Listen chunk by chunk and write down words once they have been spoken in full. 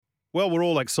Well, we're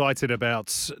all excited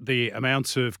about the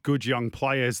amount of good young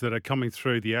players that are coming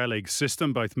through the A-League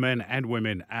system, both men and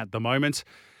women at the moment.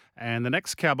 And the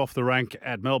next cab off the rank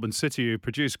at Melbourne City, who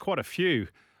produced quite a few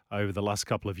over the last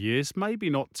couple of years, maybe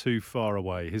not too far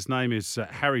away. His name is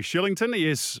Harry Shillington. He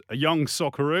is a young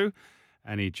Socceroo,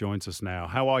 and he joins us now.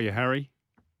 How are you, Harry?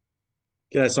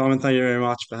 G'day, Simon. Thank you very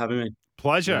much for having me.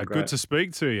 Pleasure. Doing Good great. to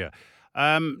speak to you.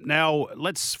 Now,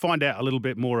 let's find out a little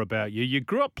bit more about you. You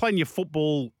grew up playing your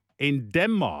football in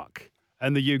Denmark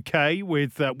and the UK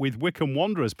with Wycombe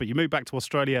Wanderers, but you moved back to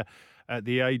Australia at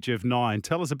the age of 9.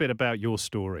 Tell us a bit about your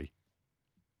story.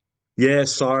 Yeah,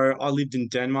 so I lived in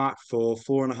Denmark for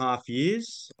 4.5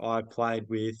 years. I played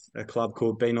with a club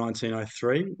called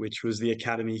B1903, which was the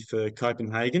academy for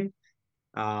Copenhagen.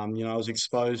 I was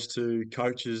exposed to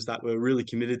coaches that were really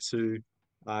committed to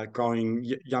growing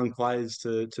young players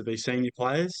to be senior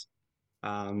players.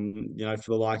 For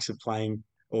the likes of playing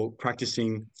or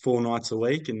practicing 4 nights a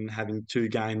week and having 2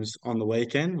 games on the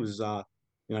weekend was,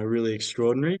 really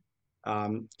extraordinary.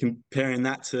 Comparing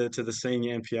that to the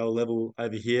senior NPL level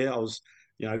over here,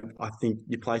 I think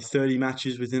you play 30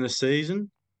 matches within a season.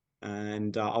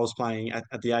 And I was playing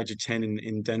at the age of 10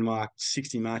 in Denmark,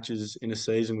 60 matches in a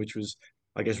season, which was,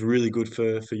 I guess, really good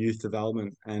for youth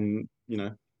development. And,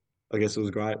 I guess it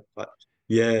was great. But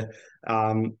yeah,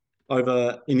 um,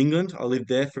 over in England, I lived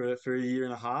there for a year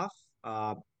and a half,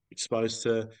 exposed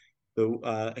to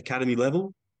the academy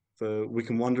level for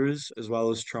Wycombe Wanderers, as well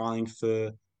as trying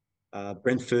for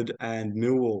Brentford and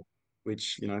Millwall,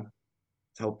 which,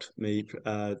 helped me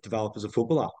develop as a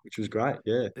footballer, which was great.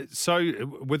 Yeah. So,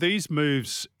 were these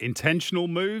moves intentional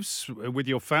moves with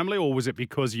your family, or was it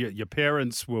because your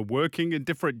parents were working in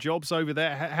different jobs over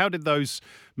there? How did those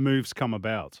moves come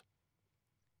about?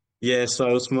 Yeah, so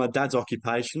it was for my dad's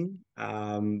occupation.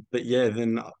 But yeah,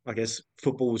 then I guess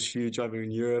football was huge over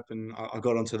in Europe, and I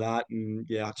got onto that. And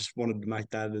yeah, I just wanted to make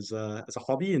that as a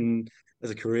hobby and as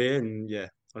a career. And yeah,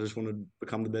 I just wanted to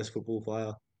become the best football player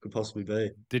I could possibly be.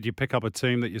 Did you pick up a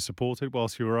team that you supported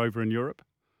whilst you were over in Europe?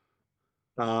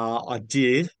 I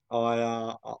did.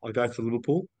 I go for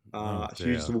Liverpool. Oh A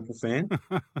huge dear. Liverpool fan.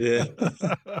 Yeah,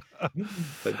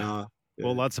 but no,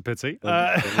 Well, yeah, that's a pity.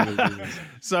 don't know what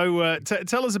it is.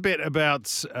 Tell us a bit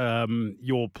about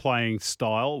your playing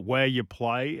style, where you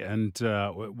play, and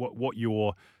what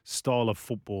your style of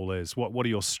football is. What are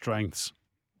your strengths?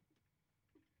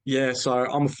 Yeah, so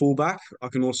I'm a fullback. I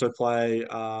can also play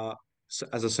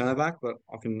as a centre back, but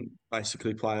I can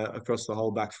basically play across the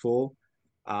whole back four.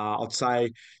 I'd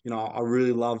say, I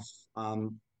really love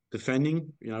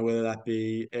defending, whether that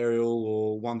be aerial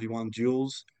or 1v1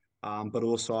 duels. But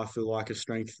also, I feel like a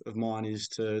strength of mine is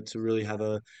to really have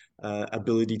a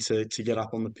ability to get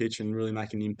up on the pitch and really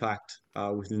make an impact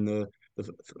within the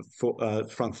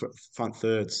front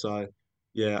third. So,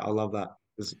 yeah, I love that.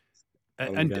 It's part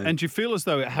of my game. And you feel as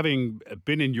though having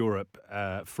been in Europe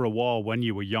for a while when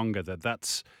you were younger,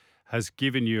 that's has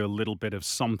given you a little bit of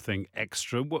something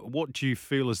extra. What do you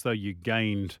feel as though you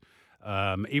gained,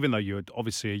 even though you were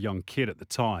obviously a young kid at the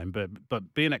time,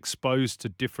 but being exposed to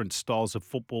different styles of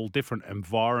football, different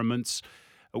environments?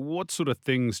 What sort of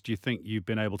things do you think you've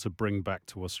been able to bring back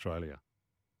to Australia?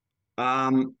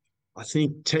 Um, I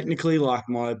think technically, like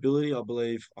my ability, I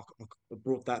believe I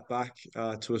brought that back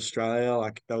to Australia.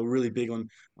 Like they were really big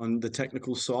on the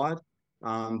technical side,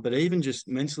 but even just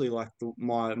mentally, like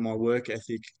my work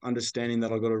ethic, understanding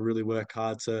that I got to really work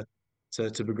hard to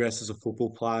progress as a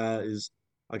football player is,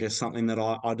 I guess, something that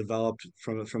I developed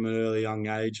from an early young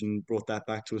age and brought that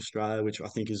back to Australia, which I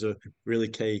think is a really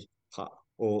key part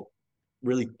or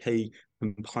really key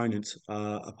component,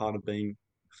 a part of being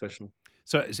professional.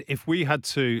 So, if we had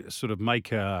to sort of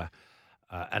make an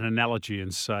analogy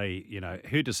and say,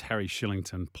 who does Harry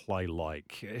Shillington play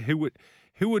like?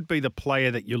 Who would be the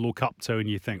player that you look up to and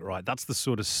you think, right, that's the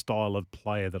sort of style of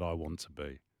player that I want to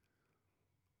be?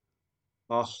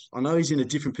 Oh, I know he's in a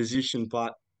different position,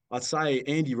 but I'd say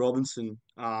Andy Robinson.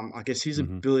 I guess his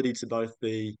Hmm. ability to both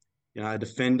be, a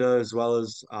defender as well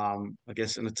as, I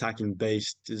guess, an attacking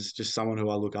beast is just someone who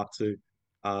I look up to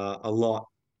a lot.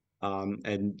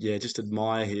 And yeah, just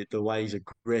admire the way he's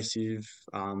aggressive.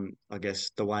 I guess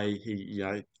the way he,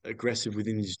 aggressive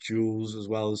within his duels as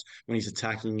well as when he's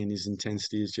attacking and his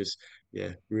intensity is just,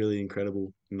 yeah, really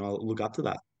incredible. And I look up to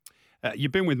that.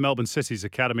 You've been with Melbourne City's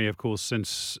academy, of course,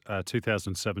 since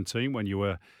 2017 when you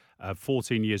were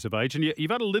 14 years of age. And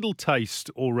you've had a little taste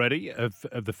already of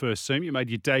the first team. You made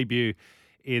your debut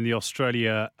in the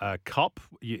Australia Cup.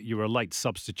 You were a late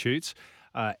substitute.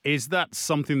 Is that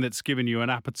something that's given you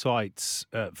an appetite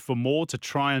for more to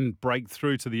try and break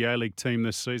through to the A League team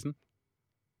this season?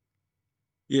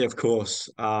 Yeah, of course.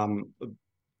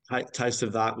 taste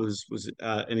of that was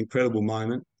an incredible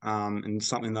moment, and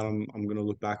something that I'm going to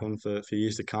look back on for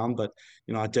years to come. But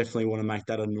I definitely want to make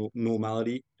that a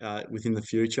normality within the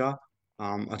future.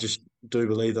 I just do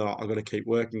believe that I've got to keep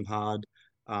working hard,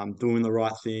 doing the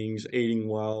right things, eating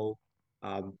well,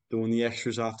 doing the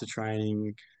extras after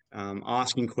training,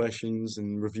 asking questions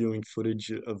and reviewing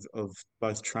footage of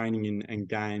both training and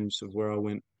games of where I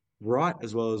went right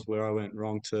as well as where I went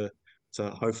wrong to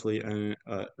hopefully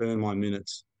earn my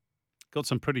minutes. Got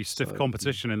some pretty stiff So yeah.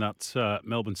 competition in that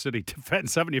Melbourne City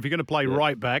defence, haven't you? If you're going to play Yeah.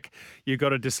 right back, you've got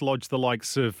to dislodge the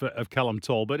likes of Callum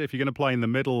Talbot. If you're going to play in the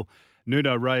middle,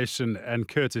 Nuno Reis and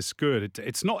Curtis Good,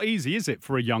 it's not easy, is it,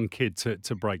 for a young kid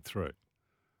to break through?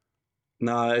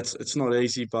 No, it's not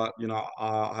easy, but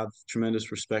I have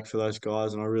tremendous respect for those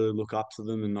guys, and I really look up to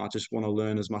them, and I just want to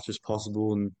learn as much as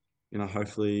possible, and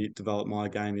hopefully develop my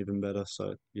game even better.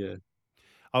 So yeah,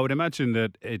 I would imagine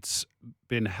that it's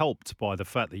been helped by the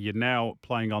fact that you're now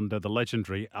playing under the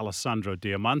legendary Alessandro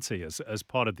Diamanti as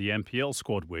part of the NPL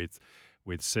squad with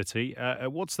City.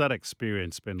 What's that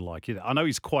experience been like? I know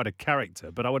he's quite a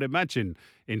character, but I would imagine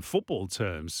in football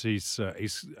terms, he's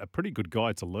a pretty good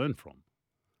guy to learn from.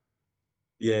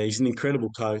 yeah, he's an incredible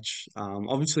coach.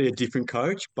 Obviously a different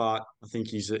coach, but I think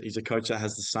he's a coach that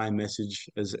has the same message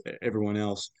as everyone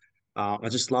else. I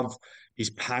just love his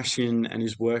passion and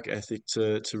his work ethic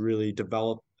to really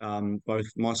develop both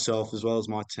myself as well as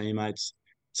my teammates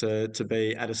to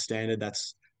be at a standard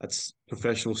that's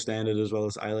professional standard as well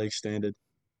as A-League standard.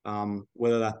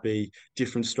 Whether that be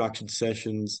different structured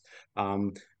sessions,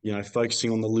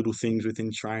 focusing on the little things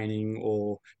within training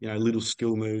or, little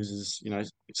skill moves is,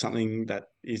 something that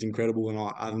is incredible and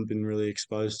I haven't been really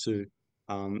exposed to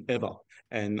ever.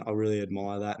 And I really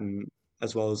admire that. And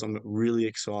as well as I'm really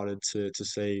excited to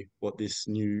see what this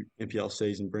new NPL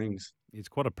season brings. He's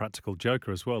quite a practical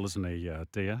joker as well, isn't he,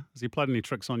 Dia? Has he played any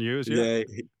tricks on you as yet?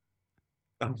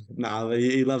 Yeah, no,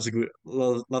 he loves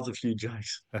loves a few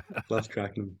jokes, loves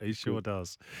cracking He them. sure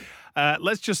does.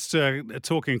 Let's just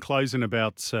talk in closing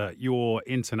about your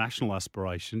international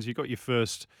aspirations. You got your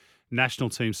first national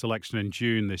team selection in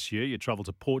June this year. You travelled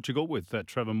to Portugal with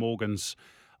Trevor Morgan's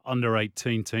under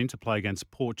 18 team to play against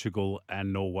Portugal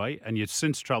and Norway. And you've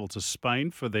since travelled to Spain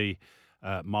for the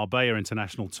Marbella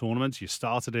International Tournament. You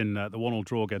started in the 1-1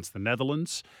 draw against the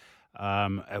Netherlands.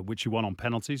 Which you won on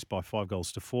penalties by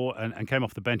 5-4, and came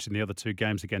off the bench in the other two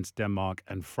games against Denmark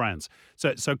and France.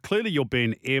 So clearly you're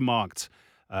being earmarked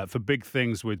for big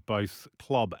things with both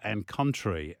club and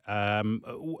country.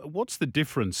 What's the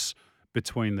difference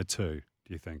between the two,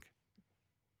 do you think?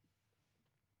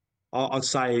 I'd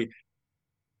say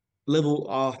level.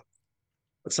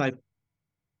 I'd say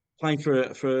playing for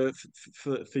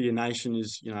your nation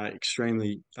is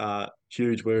extremely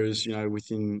huge. Whereas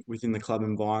within the club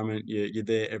environment, you're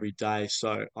there every day.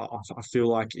 So I feel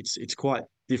like it's quite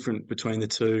different between the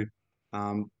two.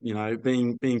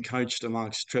 Being coached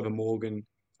amongst Trevor Morgan,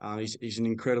 he's an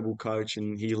incredible coach,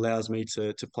 and he allows me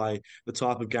to play the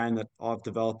type of game that I've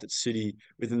developed at City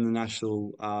within the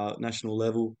national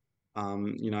level.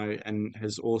 And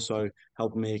has also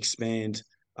helped me expand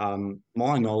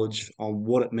my knowledge on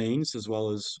what it means as well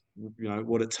as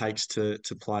what it takes to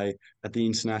play at the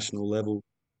international level.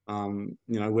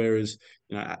 Whereas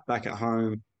back at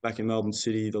home, back in Melbourne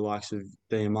City, the likes of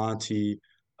Diamanti,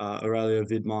 Aurelio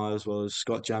Vidmar, as well as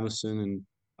Scott Jamieson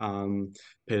and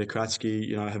Peter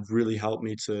Kratzky, have really helped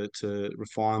me to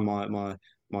refine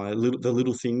the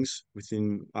little things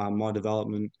within my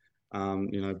development.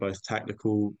 Both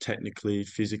technically,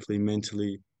 physically,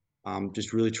 mentally,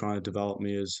 just really trying to develop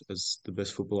me as the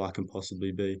best footballer I can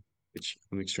possibly be, which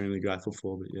I'm extremely grateful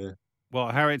for. But yeah, Well,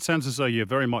 Harry, it sounds as though you're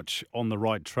very much on the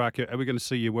right track. Are we going to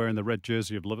see you wearing the red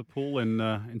jersey of Liverpool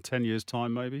in 10 years'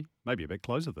 time, maybe? Maybe a bit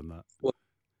closer than that. well,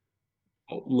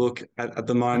 look at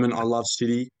the moment, I love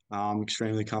City. I'm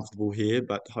extremely comfortable here,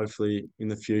 but hopefully in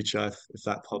the future, if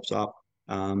that pops up,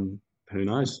 who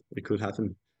knows? It could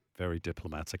happen. Very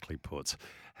diplomatically put.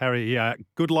 Harry,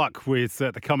 good luck with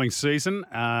the coming season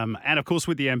and, of course,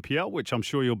 with the NPL, which I'm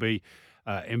sure you'll be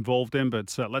involved in.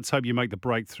 But let's hope you make the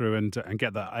breakthrough and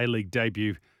get that A-League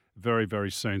debut very,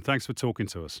 very soon. Thanks for talking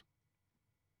to us.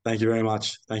 Thank you very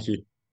much. Thank you.